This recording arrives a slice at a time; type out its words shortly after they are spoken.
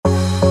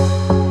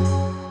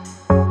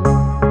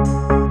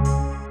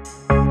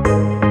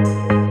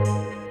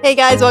Hey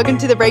guys, welcome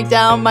to The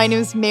Breakdown. My name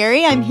is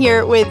Mary. I'm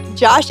here with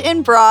Josh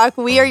and Brock.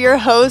 We are your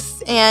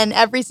hosts, and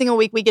every single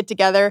week we get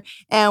together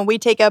and we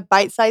take a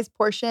bite-sized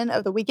portion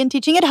of the weekend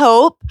teaching at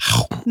Hope,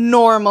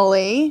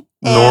 normally,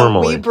 and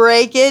we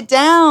break it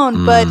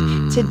down. But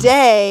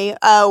today,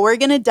 we're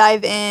going to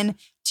dive in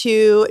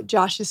to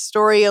Josh's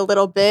story a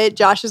little bit.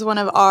 Josh is one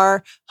of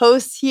our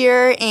hosts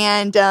here,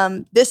 and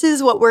this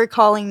is what we're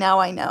calling Now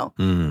I Know.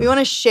 We want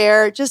to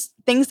share just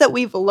things that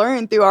we've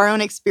learned through our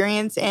own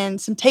experience and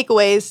some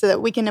takeaways so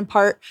that we can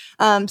impart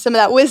some of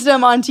that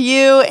wisdom onto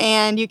you,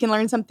 and you can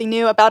learn something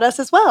new about us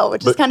as well,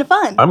 which is kind of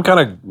fun. I'm kind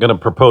of going to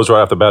propose right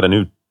off the bat a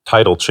new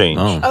title change.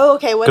 Oh,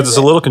 okay. What is it? Because it's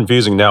a little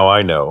confusing. Now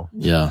I know.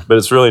 Yeah. But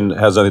it's really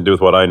has nothing to do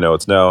with what I know.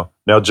 It's now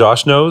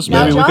Josh knows.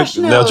 Now Maybe Josh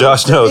knows. Now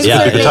Josh knows.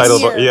 Yeah, The title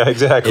of, here. yeah,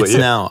 exactly. It's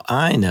now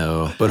I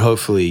know, but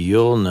hopefully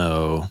you'll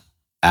know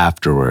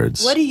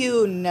afterwards. What do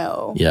you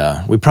know?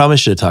 Yeah. We probably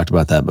should have talked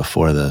about that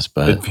before this, It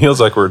but feels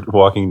like we're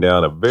walking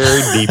down a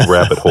very deep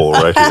rabbit hole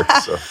right here.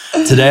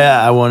 So. today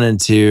I wanted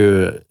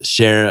to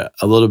share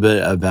a little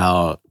bit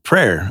about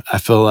prayer. I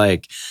feel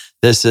like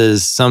this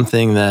is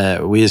something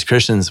that we as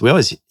Christians, we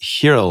always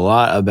hear a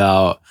lot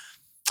about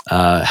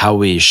how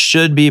we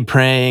should be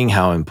praying,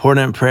 how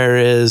important prayer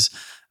is,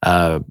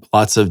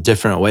 lots of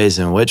different ways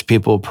in which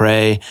people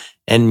pray.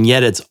 And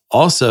yet it's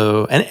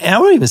also, and I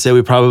would even say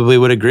we probably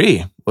would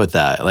agree with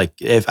that. Like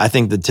if I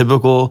think the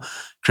typical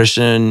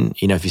Christian,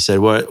 if you said,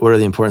 what are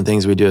the important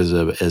things we do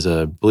as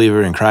a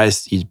believer in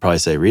Christ? You'd probably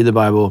say, read the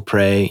Bible,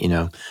 pray,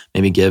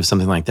 maybe give,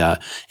 something like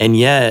that. And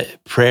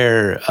yet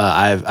prayer,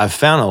 I've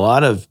found a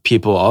lot of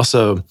people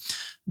also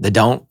that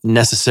don't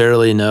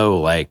necessarily know,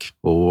 like,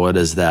 well, what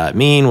does that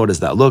mean? What does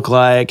that look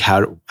like?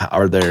 How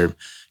are there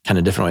kind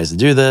of different ways to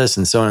do this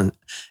and so on?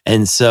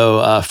 And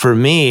so for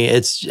me,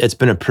 it's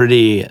been a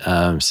pretty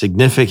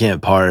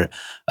significant part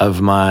of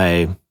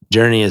my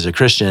journey as a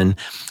Christian.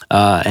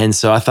 And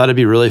so I thought it'd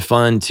be really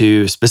fun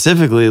to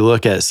specifically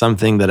look at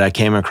something that I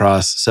came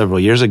across several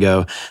years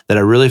ago that I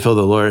really feel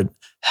the Lord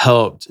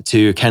helped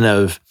to kind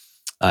of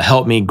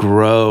help me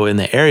grow in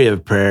the area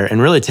of prayer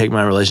and really take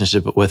my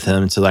relationship with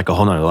Him to like a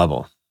whole nother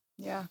level.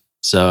 Yeah.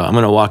 So I'm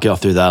going to walk y'all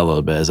through that a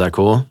little bit. Is that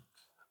cool?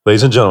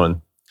 Ladies and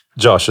gentlemen,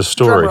 Josh's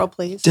story. Drum roll,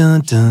 please.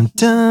 Dun, dun,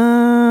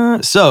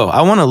 dun. So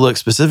I want to look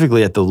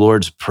specifically at the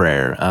Lord's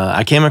Prayer.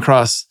 I came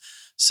across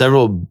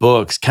several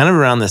books kind of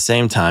around the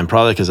same time,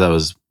 probably because I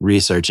was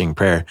researching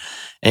prayer.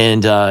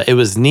 And it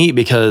was neat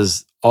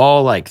because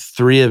all like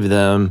three of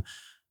them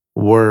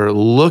were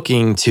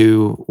looking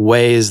to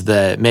ways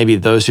that maybe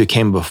those who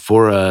came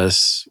before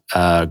us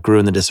grew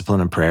in the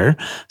discipline of prayer.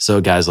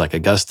 So guys like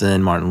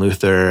Augustine, Martin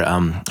Luther,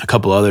 a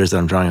couple others that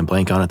I'm drawing a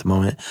blank on at the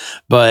moment.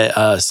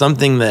 But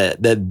something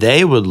that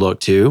they would look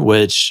to,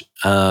 which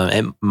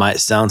it might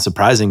sound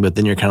surprising, but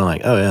then you're kind of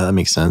like, oh yeah, that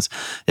makes sense,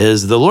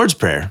 is the Lord's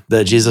Prayer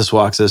that Jesus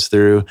walks us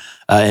through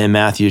in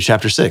Matthew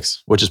chapter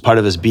 6, which is part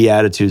of his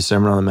Beatitudes,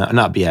 Sermon on the Mount,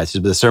 not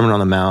Beatitudes, but the Sermon on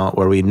the Mount,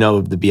 where we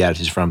know the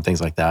Beatitudes from, things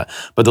like that.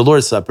 But the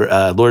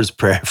Lord's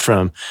Prayer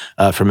from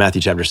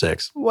Matthew chapter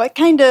 6. What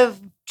kind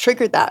of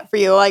triggered that for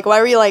you? Like,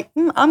 why were you like,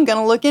 I'm going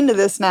to look into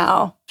this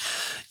now?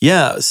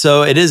 Yeah,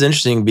 so it is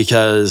interesting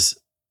because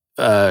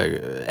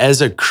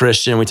as a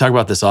Christian, we talk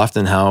about this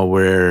often, how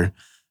we're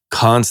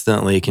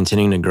constantly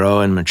continuing to grow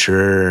and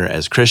mature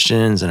as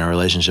Christians in our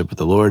relationship with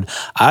the Lord.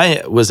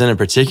 I was in a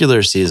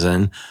particular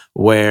season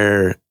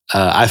where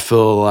I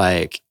feel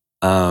like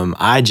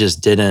I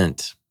just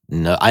didn't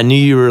know. I knew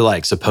you were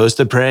like supposed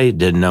to pray,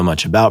 didn't know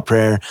much about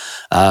prayer.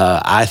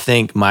 I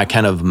think my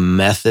kind of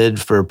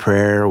method for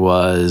prayer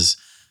was,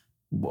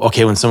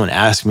 okay, when someone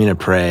asked me to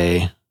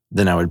pray,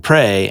 then I would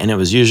pray. And it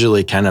was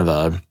usually kind of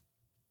a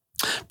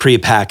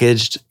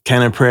prepackaged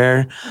kind of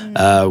prayer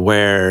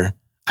where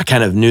I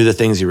kind of knew the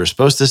things you were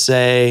supposed to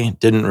say,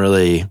 didn't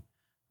really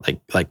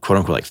like quote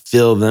unquote, like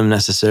feel them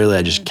necessarily.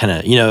 I just kind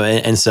of,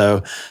 and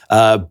so,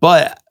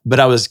 but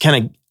I was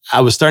starting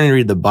to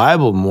read the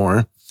Bible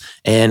more.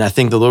 And I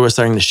think the Lord was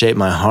starting to shape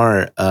my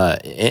heart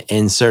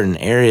in certain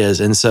areas.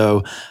 And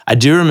so I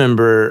do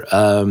remember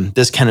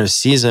this kind of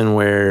season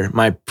where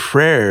my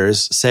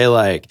prayers, say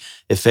like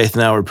if Faith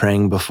and I were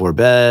praying before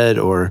bed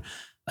or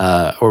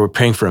we're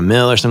praying for a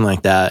meal or something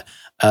like that,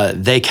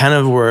 they kind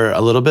of were a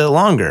little bit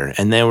longer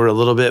and they were a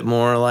little bit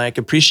more like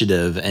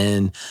appreciative.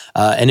 And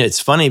it's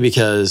funny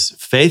because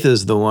Faith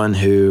is the one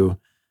who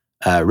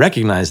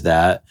recognized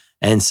that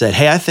and said,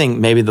 hey, I think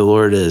maybe the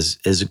Lord is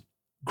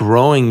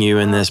growing you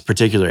in this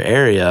particular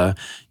area.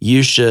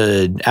 You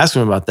should ask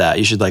him about that.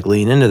 You should like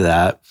lean into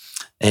that.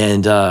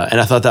 And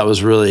I thought that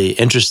was really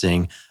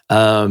interesting.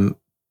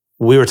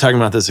 We were talking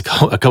about this a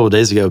couple of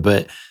days ago,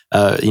 but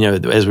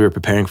as we were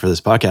preparing for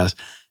this podcast,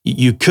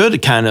 you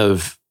could kind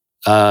of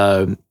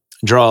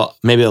draw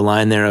maybe a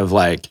line there of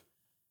like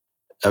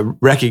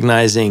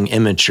recognizing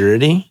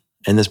immaturity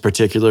in this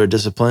particular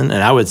discipline.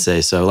 And I would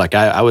say so. Like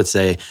I would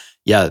say,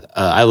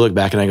 I look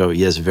back and I go,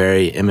 yes,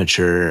 very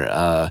immature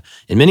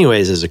in many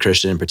ways as a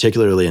Christian,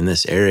 particularly in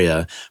this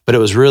area. But it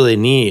was really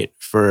neat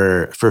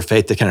for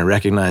Faith to kind of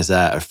recognize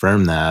that,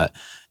 affirm that,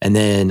 and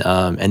then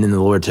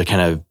the Lord to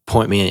kind of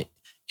point me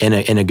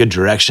in a good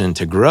direction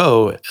to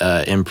grow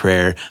in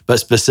prayer. But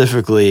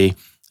specifically,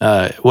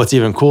 what's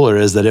even cooler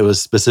is that it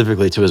was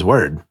specifically to his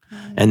word.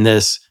 And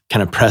this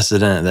kind of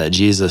precedent that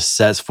Jesus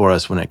sets for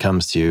us when it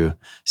comes to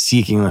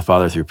seeking the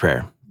Father through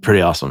prayer.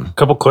 Pretty awesome. A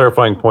couple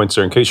clarifying points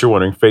there in case you're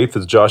wondering. Faith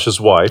is Josh's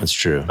wife. That's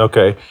true.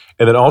 Okay.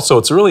 And then also,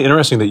 it's really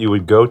interesting that you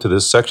would go to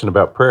this section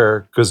about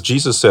prayer because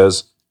Jesus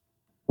says,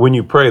 when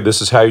you pray,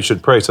 this is how you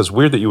should pray. So it's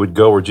weird that you would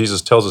go where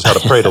Jesus tells us how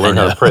to pray to learn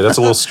how to pray. That's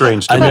a little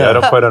strange to me. I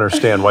don't quite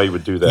understand why you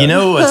would do that. You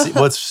know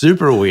what's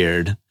super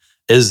weird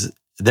is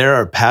there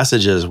are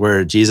passages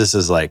where Jesus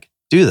is like,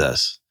 do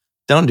this,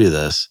 don't do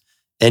this.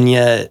 And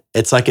yet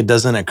it's like it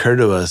doesn't occur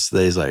to us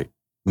that he's like,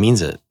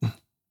 means it,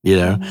 you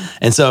know?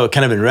 And so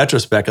kind of in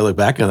retrospect, I look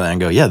back at that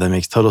and go, yeah, that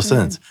makes total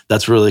sense.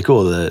 That's really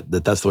cool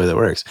that's the way that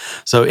works.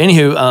 So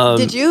anywho.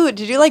 Did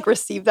you like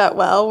receive that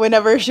well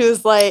whenever she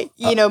was like,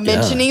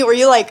 mentioning it? Were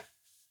you like,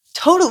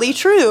 totally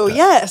true.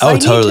 Yes. I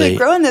need to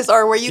grow in this.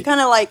 Or were you kind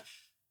of like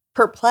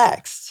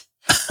perplexed?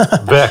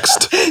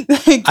 Vexed.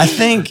 I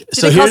think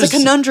so. Did it cause a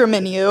conundrum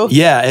in you?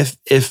 Yeah.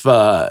 If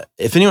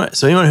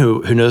anyone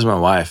who knows my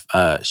wife,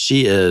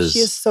 she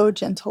is so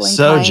gentle and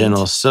so kind.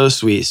 gentle, so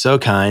sweet, so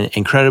kind,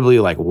 incredibly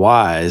like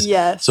wise.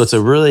 Yes. So it's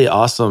a really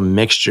awesome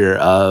mixture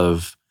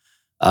of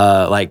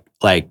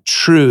like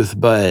truth,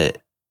 but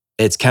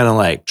it's kind of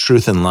like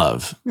truth and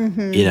love,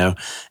 you know?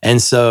 And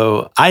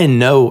so I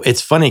know,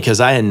 it's funny because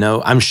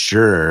I'm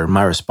sure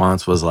my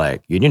response was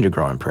like, you need to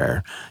grow in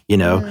prayer, you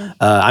know?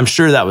 I'm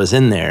sure that was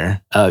in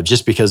there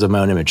just because of my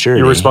own immaturity.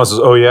 Your response is,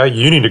 oh yeah,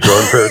 you need to grow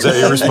in prayer. Is that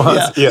your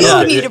response? You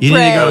need to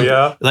pray. Oh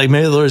yeah. Like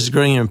maybe the Lord's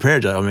growing you in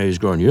prayer. Oh, maybe he's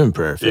growing you in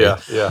prayer.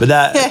 Yeah. But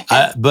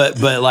that, but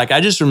like,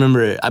 I just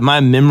remember my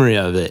memory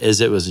of it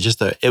is it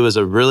was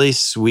a really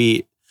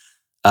sweet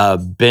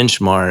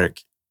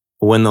benchmark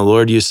when the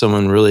Lord used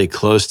someone really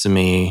close to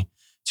me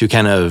to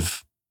kind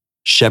of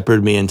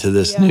shepherd me into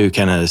this new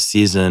kind of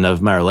season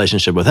of my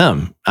relationship with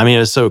him. I mean, it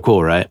was so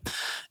cool, right?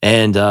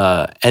 And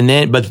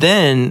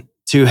then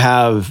to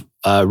have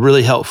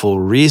really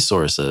helpful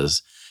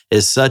resources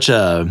is such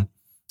a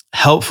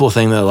helpful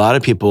thing that a lot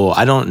of people,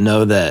 I don't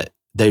know that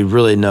they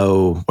really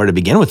know where to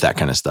begin with that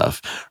kind of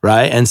stuff,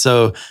 right? And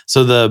so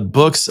the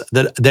books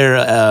that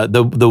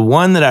the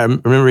one that I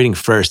remember reading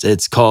first,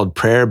 it's called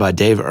Prayer by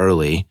Dave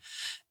Earley.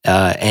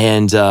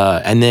 And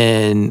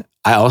then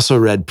I also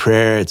read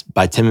Prayer. It's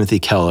by Timothy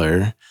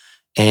Keller,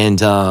 and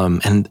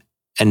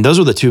those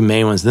were the two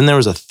main ones. Then there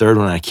was a third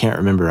one I can't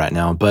remember right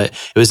now, but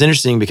it was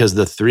interesting because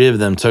the three of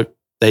them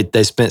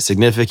they spent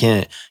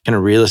significant kind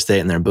of real estate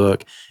in their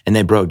book, and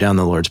they broke down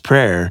the Lord's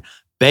Prayer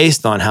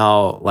based on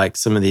how like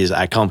some of these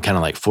I call them kind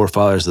of like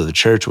forefathers of the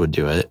church would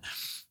do it.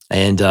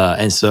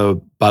 And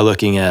so by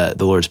looking at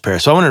the Lord's Prayer.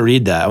 So I want to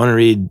read that. I want to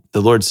read the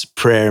Lord's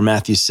Prayer,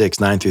 Matthew 6,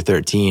 9 through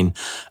 13,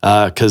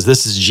 because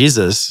this is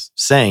Jesus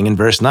saying in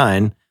verse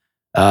 9,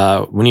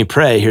 when you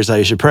pray, here's how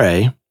you should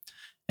pray.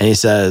 And he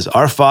says,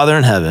 Our Father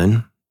in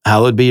heaven,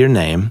 hallowed be your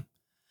name.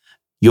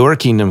 Your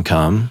kingdom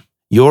come,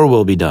 your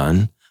will be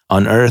done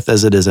on earth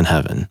as it is in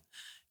heaven.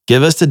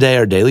 Give us today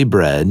our daily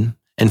bread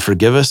and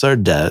forgive us our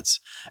debts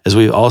as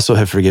we also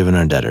have forgiven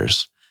our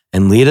debtors.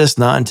 And lead us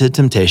not into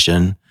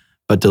temptation,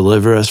 but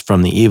deliver us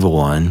from the evil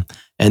one.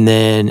 And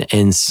then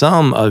in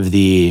some of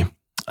the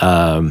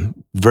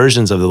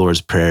versions of the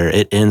Lord's Prayer,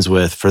 it ends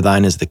with, for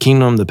thine is the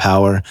kingdom, the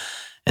power,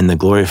 and the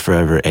glory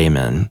forever.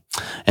 Amen.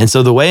 And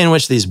so the way in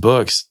which these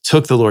books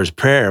took the Lord's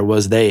Prayer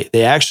was they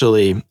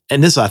actually,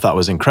 and this I thought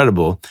was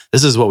incredible.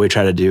 This is what we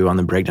try to do on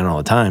the breakdown all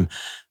the time,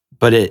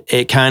 but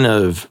it kind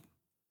of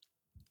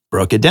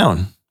broke it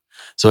down.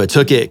 So it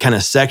took it kind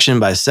of section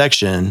by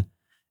section,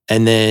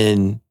 and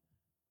then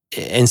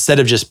instead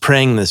of just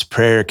praying this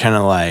prayer kind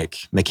of like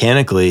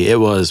mechanically, it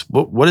was,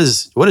 what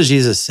is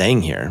Jesus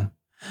saying here?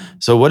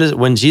 So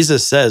when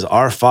Jesus says,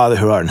 Our Father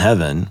who art in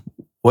heaven,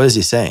 what is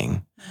he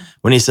saying?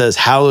 When he says,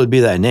 hallowed be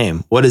thy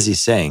name, what is he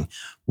saying?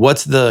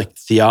 What's the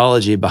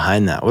theology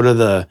behind that? What are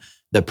the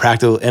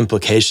practical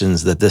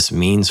implications that this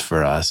means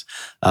for us?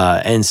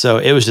 And so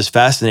it was just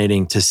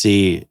fascinating to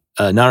see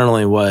not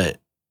only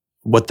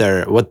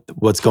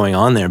what's going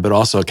on there, but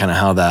also kind of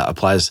how that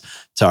applies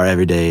to our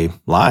everyday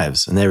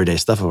lives and the everyday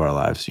stuff of our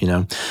lives, you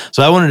know?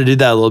 So I wanted to do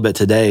that a little bit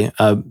today,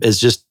 is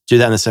just do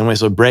that in the same way.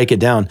 So break it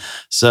down.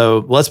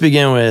 So let's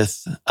begin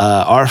with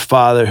Our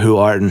Father who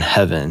art in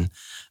heaven.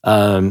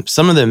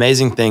 Some of the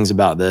amazing things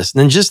about this,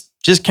 and then just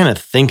kind of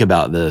think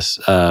about this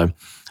a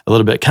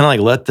little bit, kind of like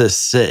let this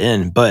sit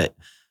in, but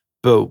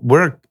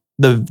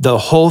the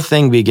whole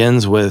thing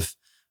begins with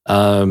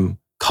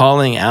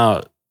calling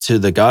out to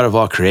the God of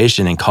all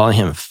creation and calling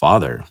him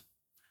Father.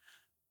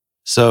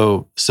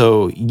 So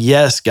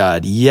yes,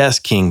 God, yes,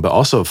 King, but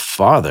also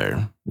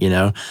Father, you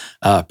know,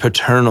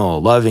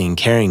 paternal, loving,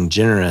 caring,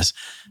 generous.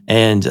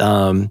 And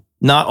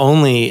not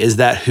only is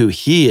that who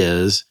he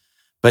is,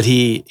 but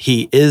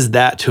he is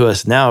that to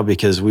us now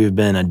because we've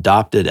been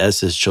adopted as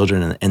his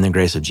children in the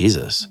grace of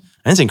Jesus.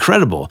 And it's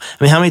incredible.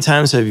 I mean, how many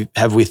times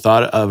have we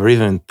thought of or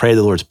even prayed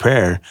the Lord's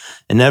Prayer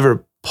and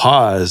never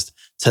paused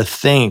to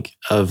think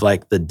of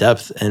like the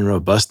depth and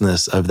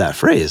robustness of that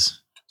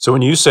phrase? So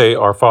when you say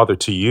Our Father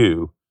to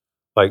you,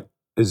 like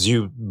as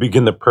you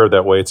begin the prayer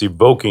that way, it's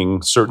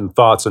evoking certain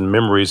thoughts and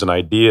memories and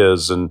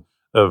ideas and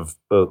of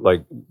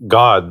like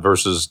God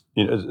versus,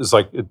 it's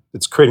like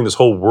it's creating this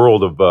whole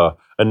world of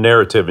a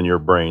narrative in your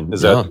brain. Would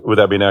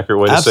that be an accurate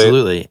way to say it?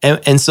 Absolutely.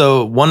 And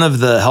so one of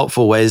the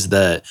helpful ways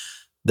that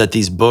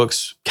these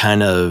books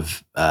kind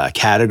of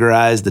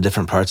categorize the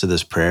different parts of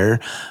this prayer,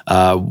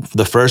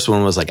 the first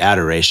one was like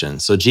adoration.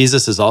 So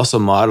Jesus is also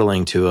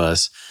modeling to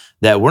us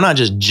that we're not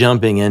just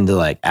jumping into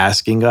like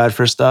asking God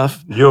for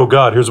stuff. Yo,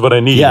 God, here's what I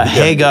need. Yeah,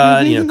 hey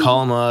God,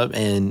 call him up.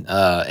 And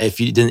if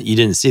you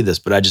didn't see this,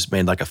 but I just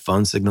made like a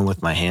phone signal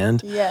with my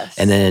hand. Yes.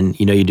 And then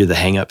you do the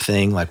hang up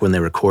thing like when they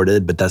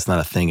recorded, but that's not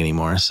a thing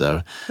anymore.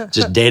 So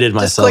just dated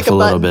myself a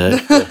little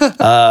bit.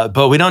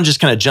 But we don't just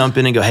kind of jump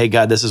in and go, hey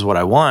God, this is what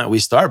I want. We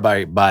start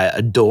by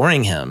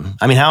adoring him.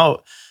 I mean,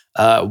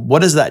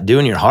 what does that do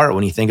in your heart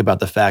when you think about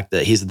the fact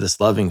that he's this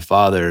loving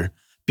Father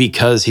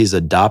because he's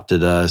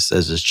adopted us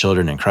as his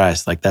children in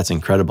Christ? Like, that's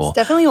incredible. It's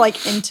definitely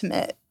like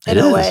intimate in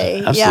a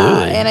way. Absolutely.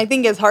 Yeah. And I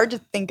think it's hard to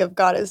think of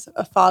God as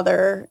a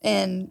father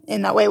in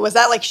that way. Was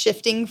that like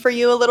shifting for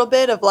you a little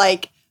bit of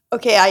like,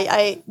 okay,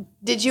 I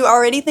did you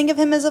already think of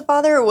him as a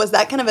father, or was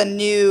that kind of a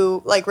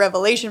new like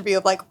revelation for you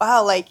of like,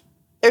 wow, like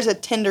there's a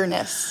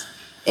tenderness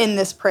in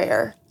this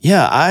prayer?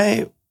 Yeah,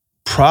 I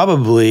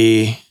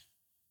probably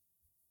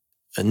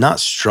not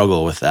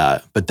struggle with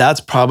that, but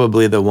that's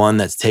probably the one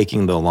that's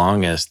taking the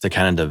longest to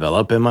kind of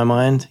develop in my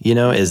mind,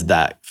 is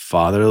that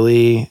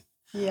fatherly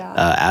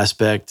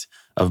aspect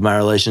of my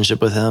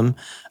relationship with him.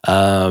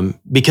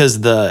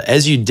 Because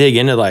as you dig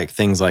into like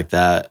things like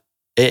that,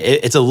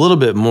 it's a little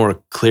bit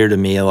more clear to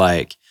me,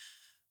 like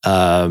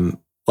the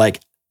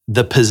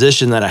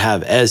position that I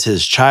have as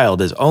his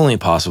child is only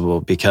possible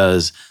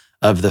because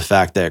of the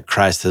fact that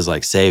Christ has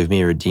like saved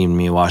me, redeemed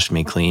me, washed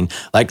me clean.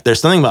 Like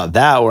there's something about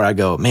that where I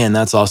go, man,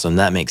 that's awesome.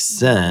 That makes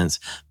sense.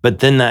 But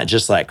then that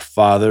just like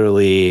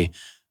fatherly,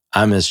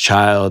 I'm his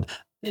child,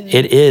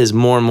 it is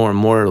more and more and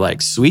more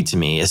like sweet to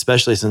me,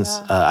 especially since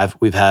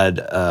we've had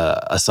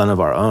a son of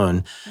our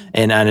own.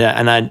 And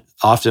I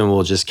often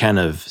will just kind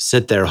of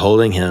sit there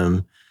holding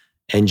him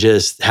and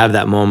just have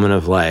that moment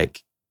of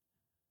like,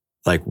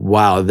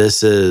 wow,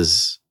 this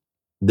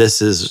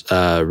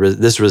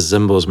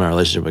resembles my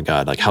relationship with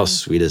God. Like, how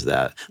sweet is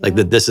that? Like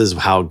that this is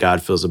how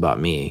God feels about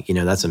me.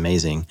 That's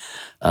amazing.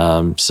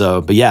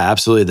 But yeah,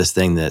 absolutely this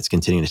thing that's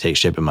continuing to take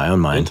shape in my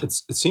own mind.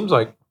 It seems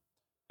like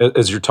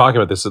as you're talking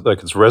about this,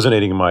 like it's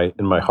resonating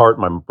in my heart,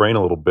 my brain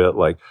a little bit.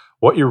 Like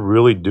what you're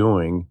really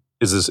doing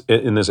is this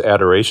in this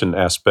adoration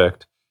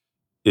aspect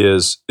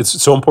it's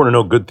so important to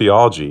know good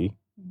theology,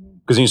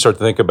 because then you start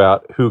to think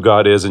about who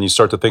God is and you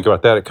start to think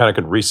about that. It kind of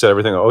can reset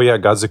everything. Oh yeah,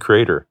 God's the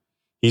creator.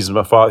 He's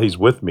my father. He's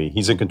with me.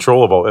 He's in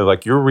control of all. And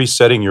like you're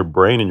resetting your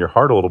brain and your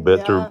heart a little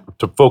bit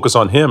to focus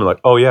on him. And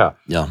like, oh yeah,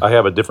 I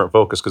have a different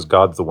focus because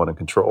God's the one in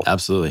control.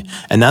 Absolutely,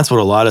 and that's what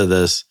a lot of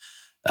this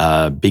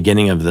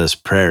beginning of this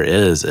prayer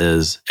is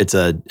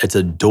it's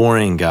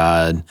adoring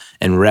God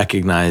and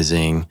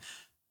recognizing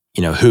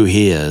who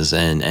he is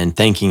and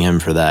thanking him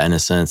for that in a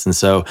sense. And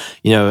so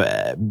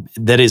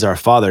that he's our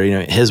Father.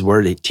 His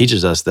word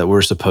teaches us that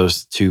we're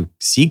supposed to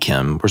seek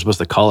him. We're supposed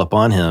to call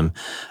upon him.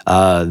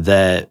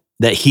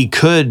 That he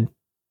could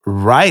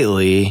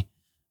rightly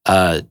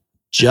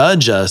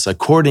judge us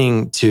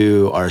according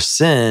to our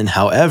sin.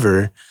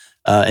 However,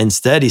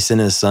 instead he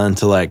sent his son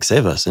to like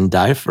save us and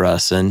die for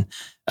us. And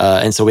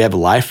so we have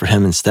life for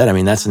him instead. I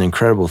mean, that's an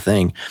incredible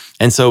thing.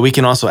 And so we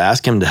can also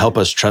ask him to help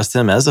us trust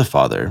him as a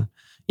father.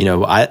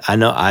 I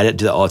know I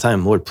do that all the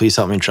time. Lord, please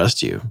help me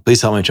trust you.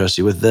 Please help me trust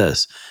you with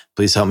this.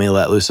 Please help me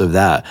let loose of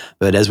that.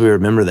 But as we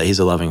remember that he's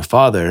a loving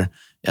father,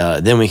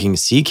 then we can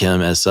seek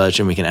him as such,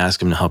 and we can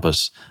ask him to help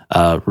us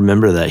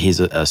remember that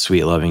he's a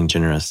sweet, loving,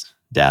 generous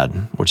dad,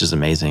 which is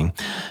amazing.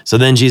 So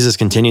then Jesus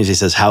continues, he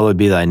says, hallowed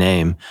be thy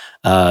name.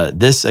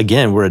 This,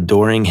 again, we're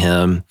adoring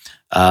him.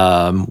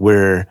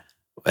 There's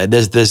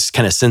this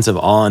kind of sense of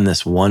awe and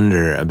this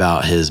wonder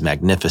about his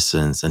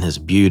magnificence and his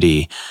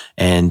beauty,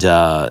 and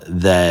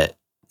that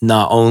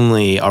not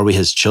only are we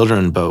his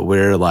children, but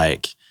we're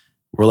like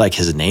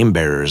his name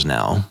bearers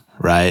now,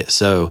 right?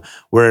 So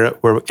we're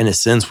in a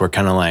sense, we're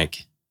kind of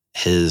like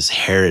his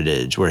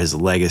heritage, we're his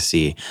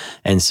legacy.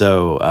 And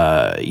so,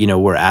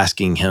 we're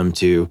asking him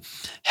to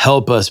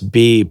help us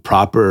be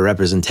proper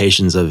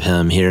representations of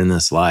him here in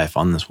this life,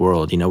 on this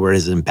world. We're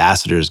his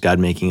ambassadors, God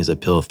making his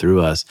appeal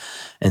through us.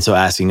 And so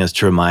asking us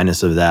to remind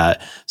us of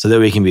that so that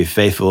we can be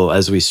faithful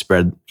as we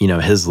spread,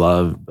 his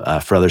love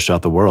for others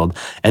throughout the world.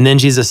 And then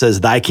Jesus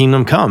says, thy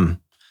kingdom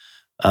come.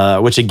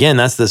 Which again,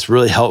 that's this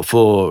really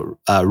helpful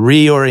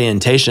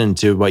reorientation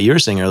to what you were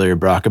saying earlier,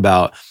 Brock,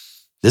 about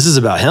this is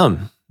about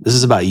him. This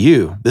is about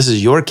you. This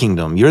is your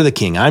kingdom. You're the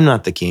king. I'm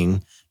not the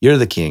king. You're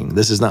the king.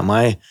 This is not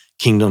my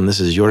kingdom. This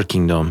is your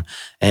kingdom.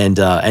 And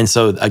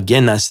so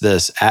again, that's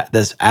this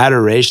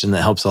adoration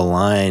that helps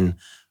align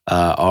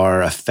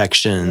our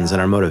affections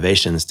and our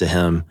motivations to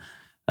him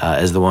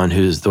as the one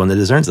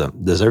that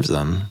deserves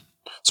them.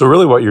 So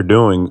really what you're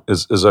doing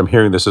is, as I'm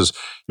hearing this, is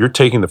you're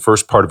taking the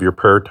first part of your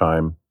prayer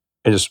time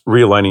and just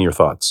realigning your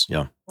thoughts.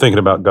 Yeah. thinking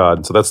about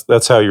God. So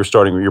that's how you're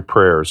starting with your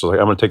prayers. So like,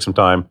 I'm going to take some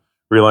time,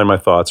 realign my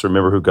thoughts,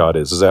 remember who God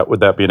is. Would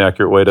that be an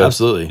accurate way to?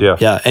 Absolutely.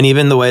 Yeah. And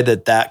even the way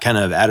that kind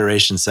of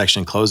adoration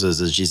section closes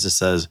is Jesus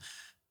says,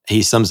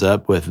 he sums it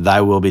up with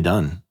 "Thy will be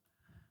done."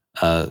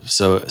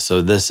 So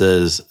this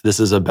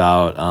is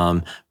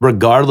about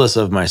regardless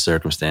of my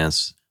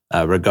circumstance,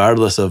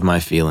 regardless of my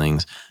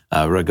feelings,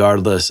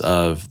 regardless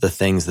of the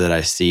things that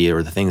I see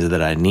or the things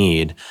that I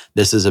need.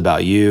 This is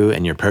about you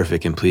and your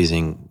perfect and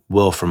pleasing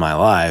will for my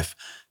life.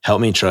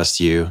 Help me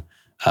trust you,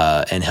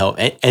 and help.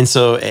 And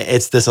so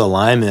it's this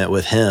alignment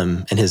with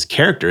him and his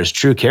character, his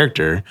true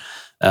character,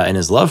 and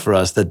his love for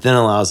us that then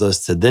allows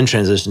us to then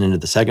transition into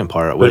the second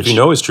part. But if you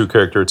know his true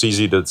character, it's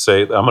easy to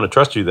say, I'm going to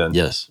trust you then.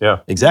 Yes. Yeah.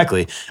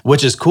 Exactly.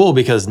 Which is cool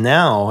because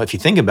now, if you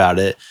think about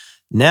it,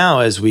 now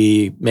as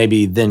we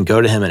maybe then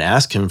go to him and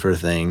ask him for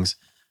things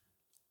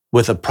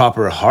with a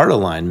proper heart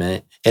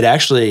alignment, it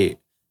actually,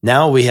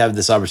 now we have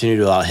this opportunity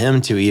to allow him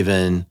to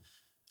even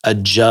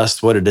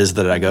adjust what it is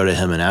that I go to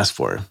him and ask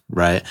for,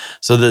 right?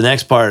 So the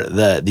next part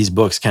that these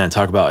books kind of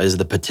talk about is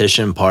the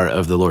petition part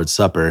of the Lord's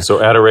Supper.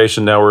 So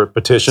adoration, now we're at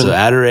petition. So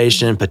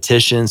adoration,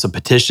 petition. So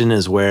petition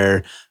is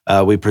where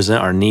we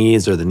present our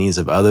needs or the needs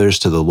of others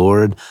to the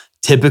Lord.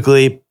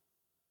 Typically,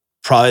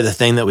 probably the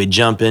thing that we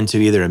jump into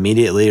either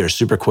immediately or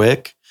super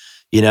quick,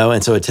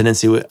 and so a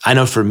tendency, I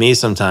know for me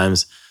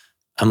sometimes,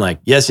 I'm like,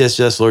 yes,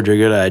 Lord, you're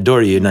good. I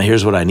adore you. Now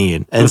here's what I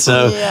need. And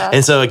so,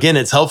 and so again,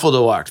 it's helpful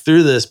to walk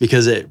through this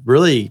because it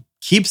really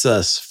keeps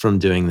us from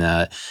doing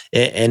that.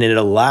 And it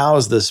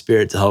allows the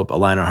Spirit to help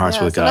align our hearts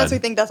with God. Sometimes we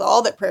think that's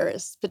all that prayer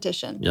is,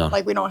 petition. Yeah.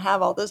 Like we don't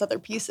have all those other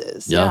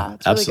pieces. Yeah,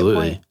 it's a really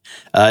absolutely. good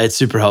point. It's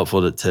super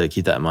helpful to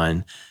keep that in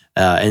mind.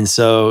 And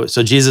so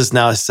Jesus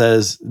now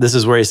says, this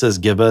is where he says,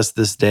 give us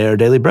this day our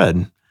daily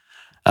bread.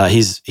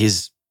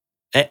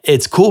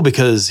 It's cool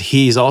because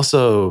he's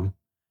also,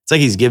 it's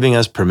like he's giving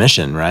us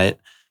permission, right?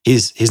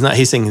 He's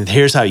saying,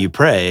 here's how you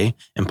pray.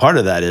 And part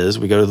of that is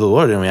we go to the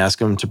Lord and we ask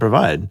him to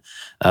provide.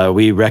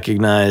 We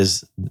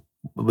recognize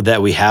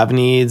that we have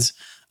needs.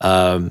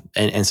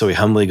 And so we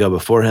humbly go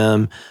before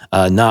him,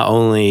 not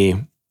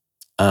only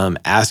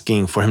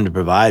asking for him to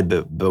provide,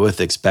 but with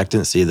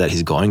expectancy that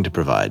he's going to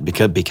provide.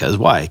 Because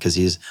why? Because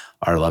he's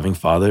our loving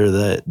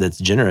Father that's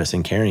generous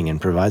and caring and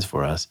provides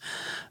for us.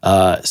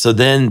 So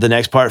then the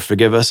next part,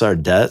 forgive us our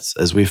debts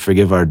as we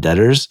forgive our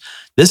debtors.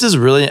 This is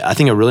really, I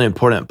think, a really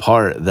important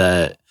part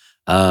that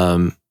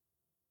a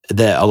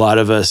lot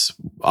of us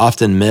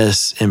often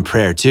miss in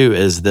prayer too,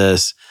 is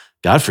this: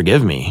 God,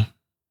 forgive me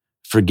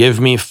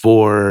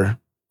for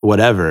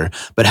whatever.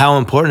 But how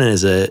important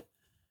is it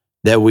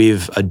that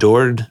we've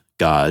adored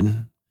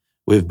God?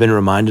 We've been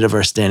reminded of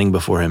our standing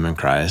before him in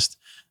Christ.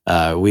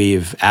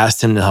 We've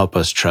asked him to help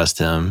us trust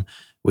him.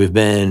 We've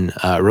been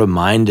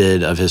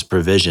reminded of his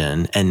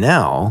provision. And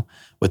now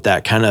with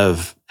that kind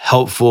of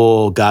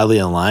helpful, godly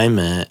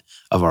alignment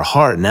of our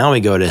heart, now we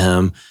go to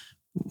him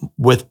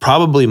with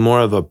probably more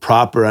of a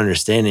proper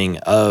understanding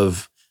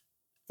of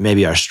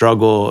maybe our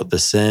struggle, the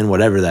sin,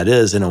 whatever that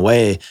is, in a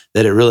way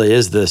that it really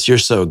is this: you're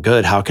so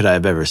good. How could I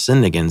have ever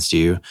sinned against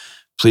you?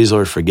 Please,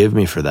 Lord, forgive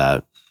me for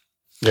that.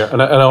 Yeah. And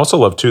I also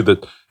love too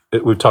that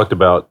we've talked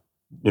about,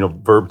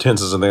 verb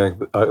tenses and things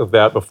like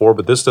that before,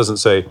 but this doesn't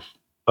say,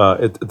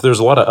 there's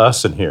a lot of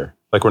us in here.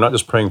 Like, we're not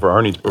just praying for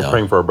our needs, we're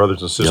praying for our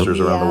brothers and sisters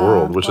around the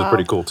world, which is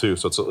pretty cool too.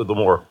 So it's the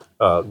more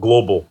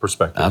global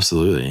perspective.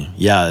 Absolutely.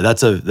 Yeah,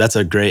 that's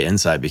a great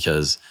insight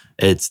because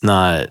he's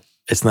not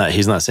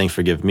saying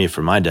forgive me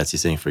for my debts,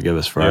 he's saying forgive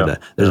us for our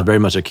debt. There's very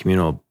much a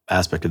communal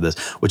aspect of this,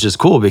 which is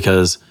cool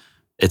because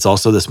it's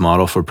also this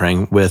model for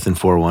praying with and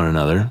for one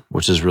another,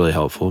 which is really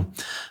helpful.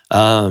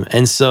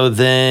 And so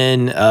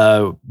then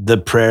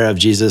the prayer of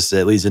Jesus,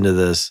 it leads into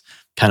this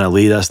kind of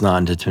lead us not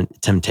into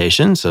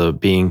temptation. So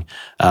being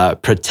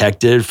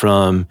protected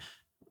from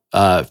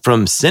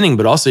sinning,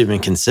 but also even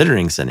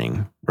considering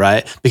sinning,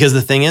 right? Because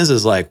the thing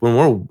is like when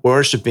we're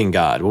worshiping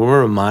God, when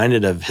we're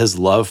reminded of his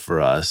love for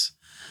us,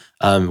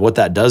 what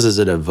that does is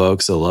it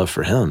evokes a love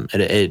for him.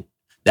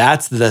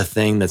 That's the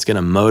thing that's going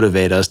to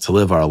motivate us to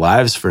live our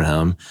lives for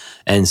him.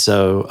 And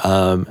so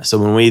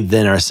when we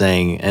then are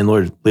saying, and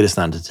Lord, lead us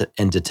not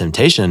into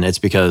temptation, it's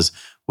because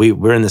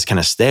we're in this kind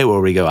of state where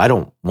we go, I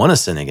don't want to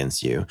sin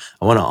against you.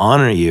 I want to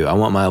honor you. I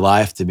want my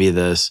life to be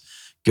this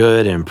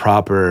good and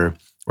proper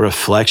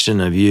reflection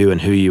of you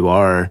and who you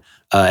are,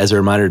 as a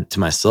reminder to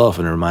myself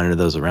and a reminder to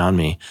those around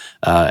me.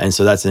 And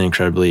so that's an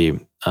incredibly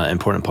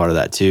important part of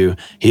that too.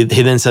 He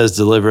then says,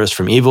 deliver us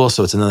from evil.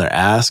 So it's another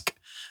ask.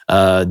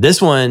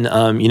 This one,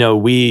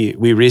 we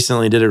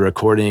recently did a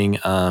recording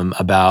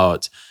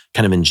about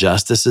kind of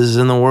injustices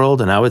in the world.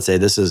 And I would say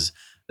this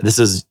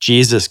is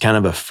Jesus kind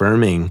of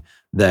affirming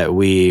that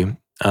we're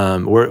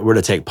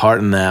to take part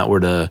in that. We're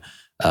to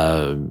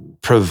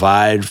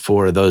provide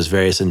for those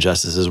various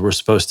injustices. We're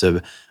supposed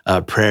to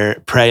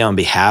pray on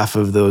behalf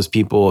of those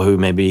people who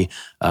maybe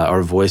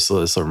are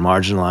voiceless or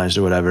marginalized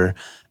or whatever.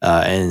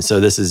 And so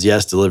this is,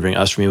 yes, delivering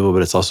us from evil,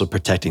 but it's also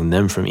protecting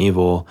them from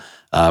evil,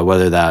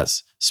 whether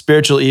that's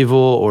spiritual evil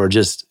or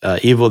just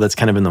evil that's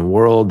kind of in the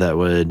world that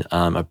would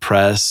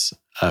oppress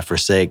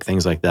forsake,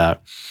 things like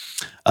that.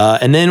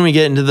 And then we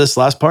get into this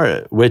last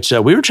part, which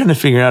we were trying to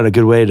figure out a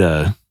good way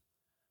to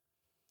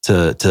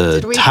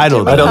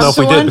title. I don't know if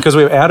we did, because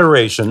we have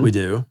adoration. We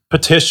do.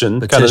 Petition,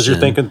 kind of as you're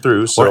thinking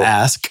through. So. Or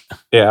ask.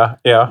 Yeah.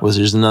 Was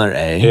there's another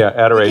A? Yeah,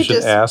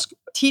 adoration, ask.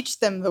 Teach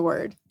them the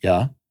word.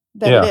 Yeah.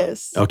 That it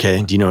is.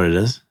 Okay. Do you know what it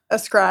is?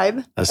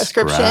 Ascription.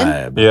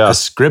 Yeah.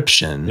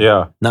 Ascription.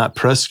 Yeah. Not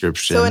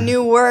prescription. So a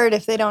new word,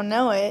 if they don't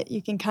know it,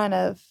 you can kind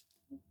of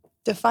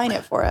define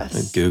it for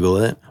us. Google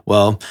it.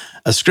 Well,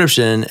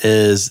 ascription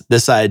is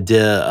this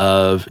idea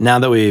of, now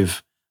that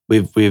we've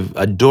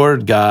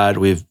adored God,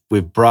 we've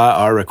brought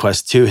our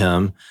request to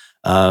Him.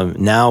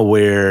 Now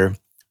we're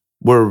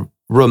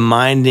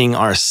reminding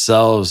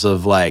ourselves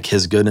of like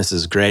His goodness,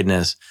 His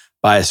greatness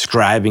by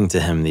ascribing to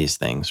Him these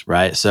things,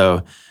 right?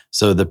 So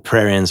the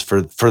prayer ends,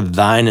 for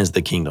thine is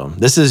the kingdom.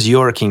 This is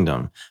your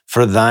kingdom.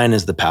 For thine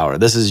is the power.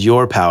 This is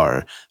your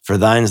power. For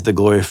thine is the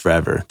glory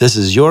forever. This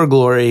is your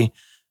glory,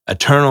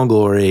 eternal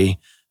glory.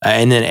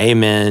 And then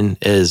amen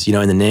is,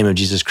 in the name of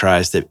Jesus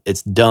Christ,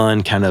 it's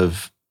done, kind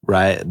of,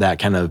 right? That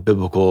kind of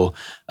biblical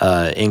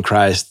in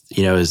Christ,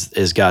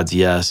 is God's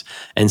yes.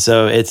 And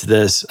so it's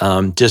this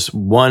just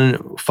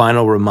one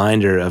final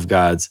reminder of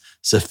God's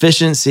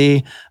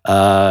sufficiency,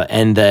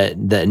 and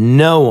that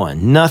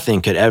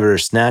nothing could ever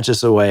snatch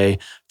us away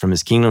from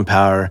His kingdom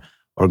power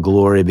or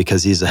glory,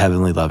 because He's a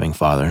heavenly loving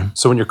Father.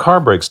 So when your car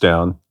breaks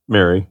down,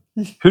 Mary,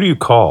 who do you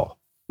call?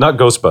 Not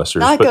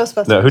Ghostbusters.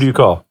 Ghostbusters. No, who do you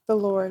call? The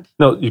Lord.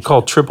 No, you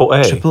call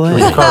AAA when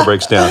your car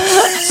breaks down.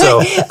 So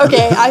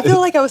okay, I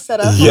feel like I was set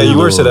up. Yeah, you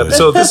were set up.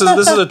 So this is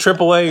a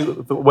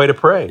AAA way to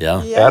pray.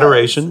 Yeah. Yes,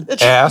 adoration,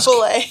 ask,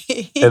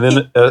 and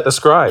then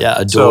ascribe. Yeah,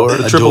 adore. So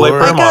the AAA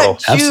prayer model.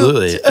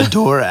 Absolutely.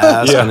 Adore,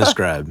 ask, and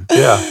ascribe.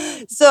 Yeah.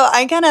 So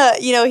I kind of,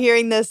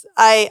 hearing this,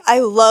 I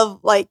love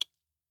like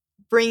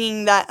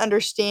bringing that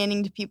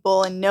understanding to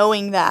people and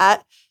knowing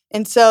that.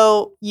 And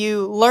so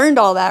you learned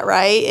all that,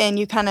 right? And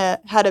you kind of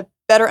had a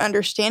better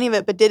understanding of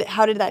it, but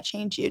how did that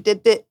change you?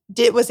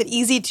 Was it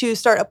easy to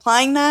start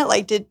applying that?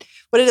 Like,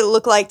 what did it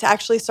look like to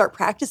actually start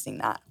practicing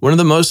that? One of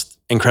the most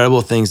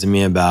incredible things to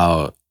me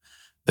about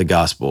the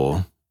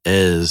gospel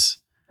is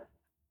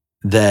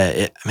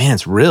that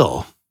it's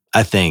real,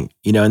 I think,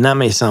 and that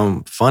may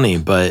sound funny,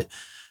 but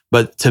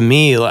to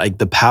me, like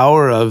the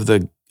power of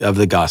the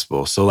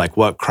gospel. So like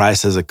what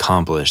Christ has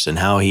accomplished and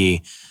how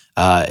He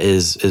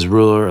is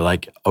ruler,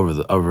 like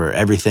over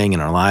everything in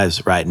our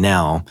lives right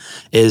now,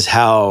 is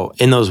how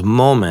in those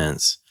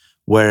moments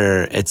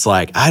where it's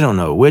like, I don't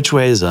know which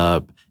way is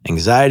up,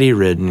 anxiety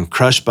ridden,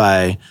 crushed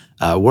by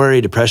worry,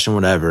 depression,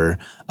 whatever,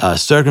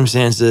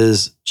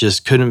 circumstances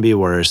just couldn't be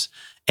worse.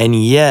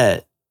 And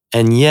yet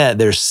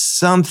there's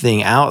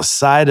something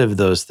outside of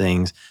those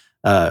things,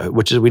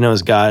 which is, we know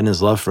is God and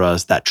His love for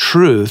us, that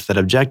truth, that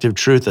objective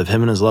truth of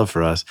Him and His love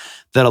for us,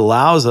 that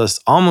allows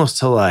us almost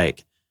to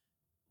like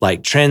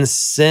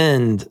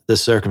transcend the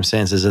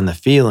circumstances and the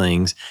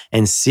feelings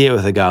and see it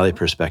with a godly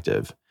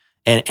perspective,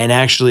 and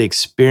actually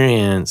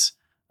experience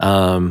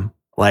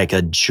like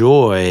a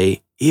joy,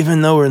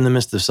 even though we're in the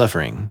midst of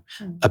suffering,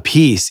 a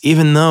peace,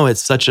 even though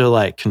it's such a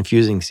like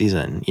confusing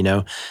season,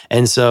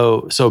 And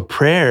so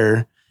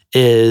prayer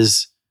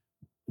is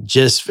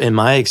just, in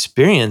my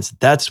experience,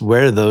 that's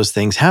where those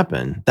things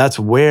happen. That's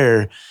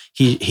where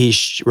he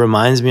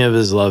reminds me of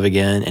His love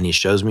again, and He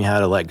shows me how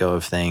to let go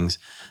of things.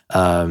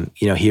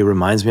 He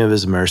reminds me of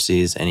His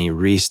mercies, and He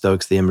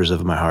restokes the embers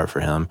of my heart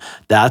for Him.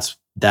 That's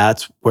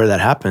where that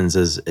happens,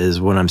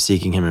 is when I'm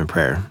seeking Him in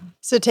prayer.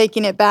 So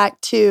taking it back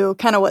to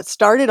kind of what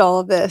started all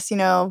of this,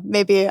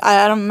 maybe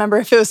I don't remember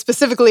if it was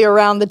specifically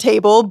around the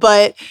table,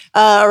 but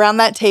around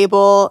that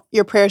table,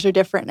 your prayers are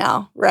different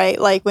now, right?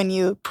 Like when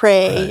you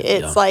pray,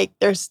 it's like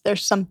there's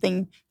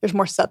something, there's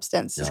more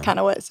substance is kind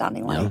of what it's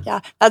sounding like.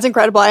 Yeah, that's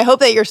incredible. I hope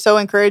that you're so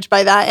encouraged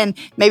by that. And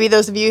maybe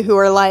those of you who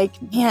are like,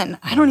 man,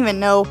 I don't even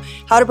know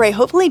how to pray,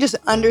 hopefully just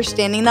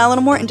understanding that a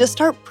little more and just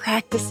start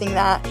practicing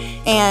that.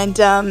 And,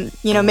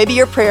 maybe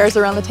your prayers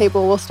around the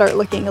table will start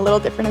looking a little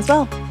different as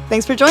well.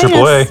 Thanks for joining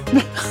us.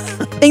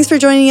 Thanks for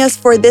joining us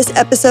for this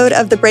episode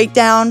of The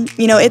Breakdown.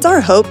 It's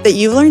our hope that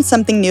you learned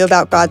something new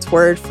about God's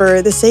Word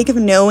for the sake of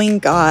knowing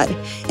God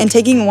and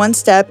taking one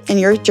step in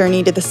your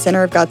journey to the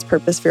center of God's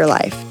purpose for your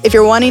life. If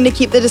you're wanting to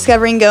keep the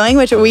discovering going,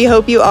 which we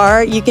hope you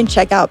are, you can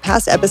check out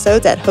past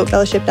episodes at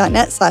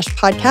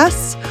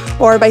hopefellowship.net/podcasts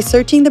or by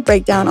searching The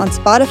Breakdown on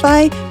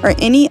Spotify or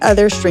any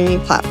other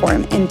streaming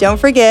platform. And don't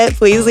forget,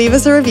 please leave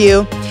us a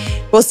review.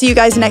 We'll see you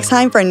guys next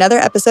time for another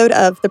episode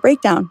of The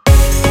Breakdown.